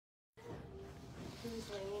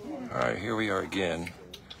All right, here we are again,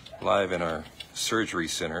 live in our surgery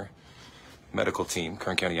center. Medical team,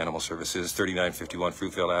 Kern County Animal Services, 3951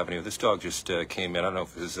 Fruitvale Avenue. This dog just came in. I don't know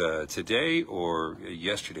if it was today or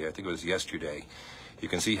yesterday. I think it was yesterday. You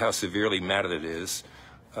can see how severely matted it is.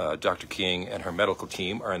 Dr. King and her medical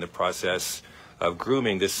team are in the process of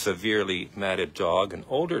grooming this severely matted dog. An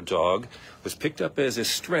older dog was picked up as a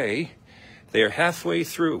stray. They are halfway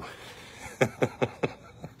through.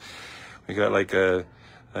 We got like a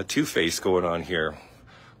two-face going on here.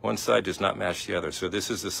 One side does not match the other. So this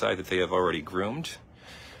is the side that they have already groomed.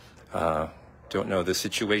 Don't know the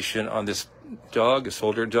situation on this dog. This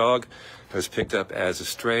older dog was picked up as a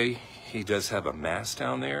stray. He does have a mass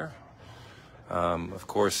down there. Of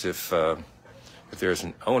course, if there's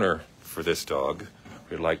an owner for this dog,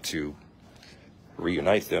 we'd like to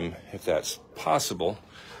reunite them if that's possible.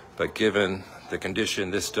 But given the condition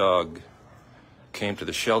this dog came to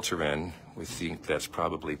the shelter in, we think that's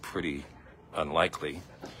probably pretty unlikely.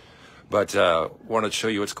 But wanted to show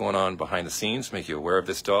you what's going on behind the scenes, make you aware of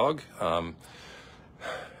this dog.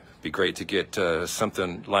 Be great to get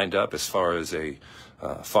something lined up as far as a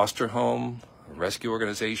foster home, a rescue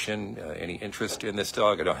organization, any interest in this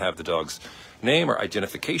dog. I don't have the dog's name or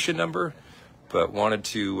identification number, but wanted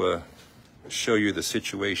to show you the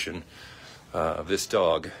situation of this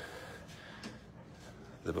dog,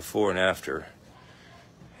 the before and after.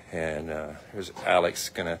 And here's Alex,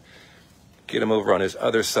 gonna get him over on his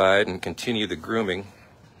other side and continue the grooming.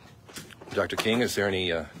 Dr. King, is there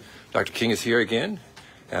any, Dr. King is here again,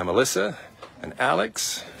 and Melissa, and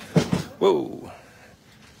Alex. Whoa.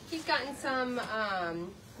 He's gotten some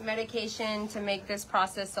medication to make this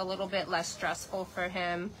process a little bit less stressful for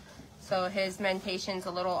him. So his mentation's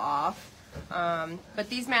a little off. But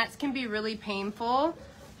these mats can be really painful.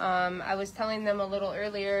 I was telling them a little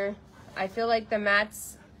earlier, I feel like the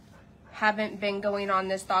mats haven't been going on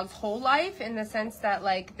this dog's whole life, in the sense that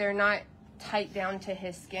like they're not tight down to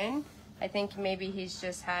his skin. I think maybe he's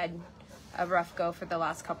just had a rough go for the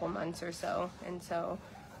last couple months or so, and so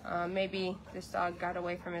maybe this dog got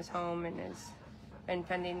away from his home and has been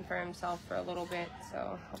fending for himself for a little bit,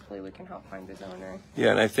 so hopefully we can help find his owner.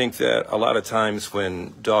 Yeah, and I think that a lot of times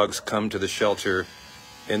when dogs come to the shelter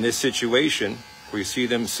in this situation where you see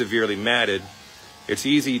them severely matted, it's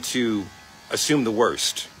easy to assume the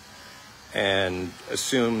worst and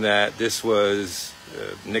assume that this was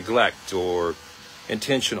neglect or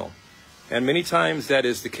intentional. And many times that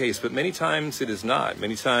is the case, but many times it is not.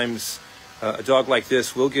 Many times a dog like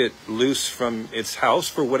this will get loose from its house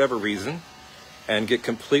for whatever reason and get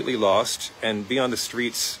completely lost and be on the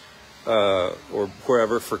streets or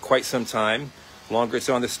wherever for quite some time. Longer it's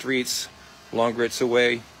on the streets, longer it's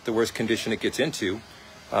away, the worse condition it gets into.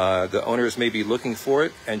 The owners may be looking for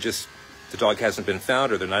it and just the dog hasn't been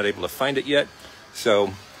found, or they're not able to find it yet.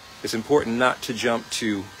 So it's important not to jump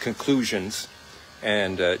to conclusions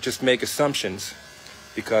and just make assumptions,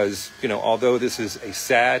 because, you know, although this is a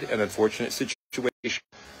sad and unfortunate situation,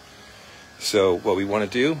 so what we want to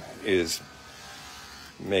do is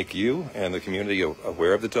make you and the community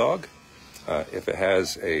aware of the dog. If it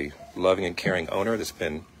has a loving and caring owner that's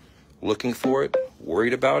been looking for it,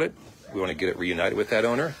 worried about it, we want to get it reunited with that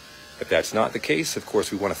owner. If that's not the case, of course,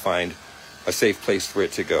 we want to find a safe place for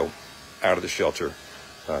it to go out of the shelter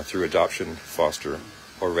through adoption, foster,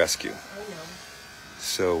 or rescue.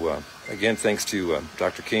 So again, thanks to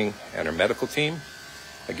Dr. King and her medical team.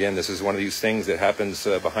 Again, this is one of these things that happens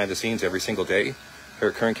behind the scenes every single day here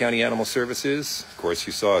at Kern County Animal Services. Of course,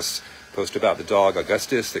 you saw us post about the dog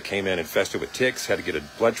Augustus that came in infested with ticks, had to get a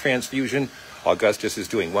blood transfusion. Augustus is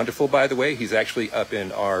doing wonderful, by the way. He's actually up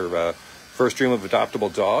in our first room of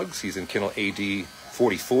adoptable dogs. He's in kennel AD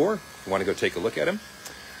 44. If you want to go take a look at him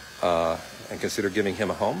and consider giving him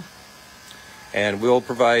a home. And we'll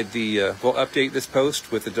provide the, we'll update this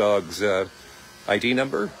post with the dog's ID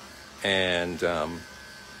number and,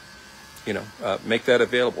 you know, make that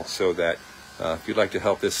available so that if you'd like to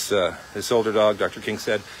help this, this older dog, Dr. King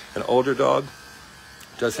said, an older dog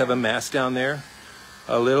does have a mass down there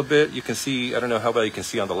a little bit. You can see, I don't know how well you can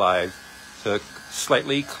see on the live, so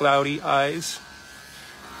slightly cloudy eyes.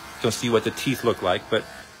 Don't see what the teeth look like, but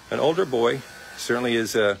an older boy certainly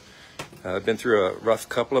is been through a rough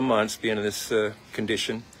couple of months being in this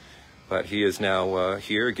condition, but he is now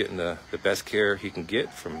here getting the best care he can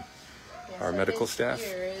get from our medical staff.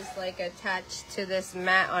 His ear is like attached to this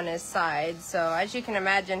mat on his side, so as you can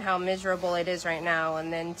imagine how miserable it is right now,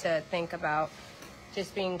 and then to think about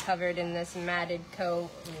just being covered in this matted coat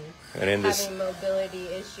and in having mobility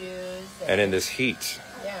issues and in this heat.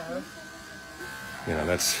 Yeah. You know,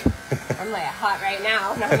 that's... I'm like hot right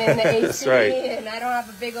now, and I'm in the AC, That's right. and I don't have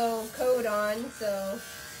a big old coat on, so...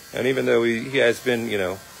 And even though he has been, you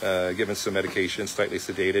know, given some medication, slightly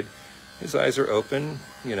sedated, his eyes are open,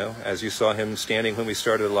 you know, as you saw him standing when we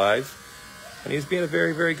started live. And he's being a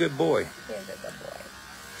very, very good boy. He is a good boy.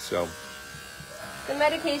 So... The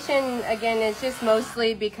medication, again, is just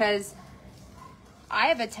mostly because I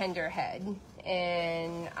have a tender head,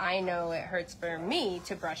 and I know it hurts for me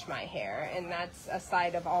to brush my hair, and that's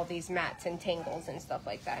aside of all these mats and tangles and stuff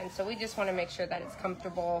like that. And so we just want to make sure that it's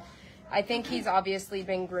comfortable. I think he's obviously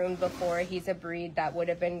been groomed before. He's a breed that would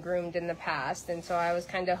have been groomed in the past, and so I was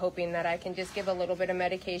kind of hoping that I can just give a little bit of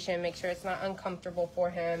medication, make sure it's not uncomfortable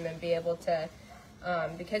for him, and be able to,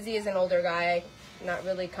 because he is an older guy, not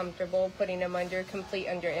really comfortable putting him under complete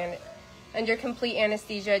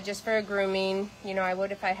anesthesia just for a grooming. You know, I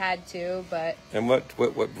would if I had to, but... And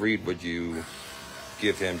what breed would you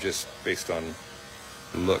give him just based on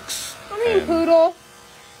looks? I mean, poodle.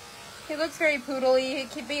 He looks very poodle-y. He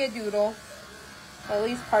could be a doodle. At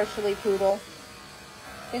least partially poodle.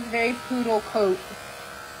 He's very poodle coat.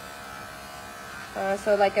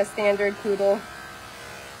 So like a standard poodle.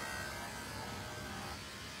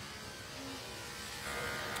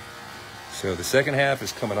 So the second half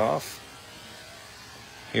is coming off.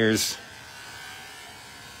 Here's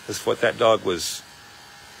what that dog was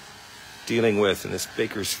dealing with in this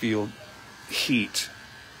Bakersfield heat.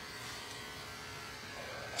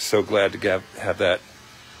 So glad to have that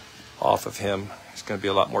off of him. He's going to be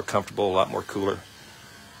a lot more comfortable, a lot more cooler.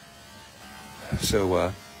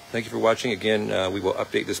 So thank you for watching. Again, we will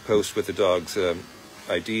update this post with the dog's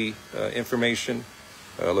ID information,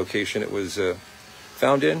 location it was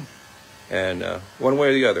found in. And one way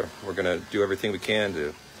or the other, we're going to do everything we can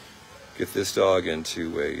to get this dog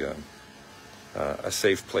into a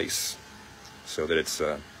safe place so that it's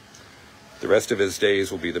the rest of his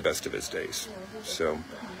days will be the best of his days. So,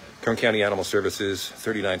 Kern County Animal Services,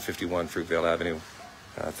 3951 Fruitvale Avenue.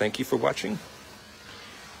 Thank you for watching.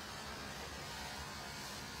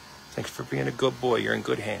 Thanks for being a good boy. You're in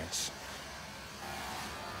good hands.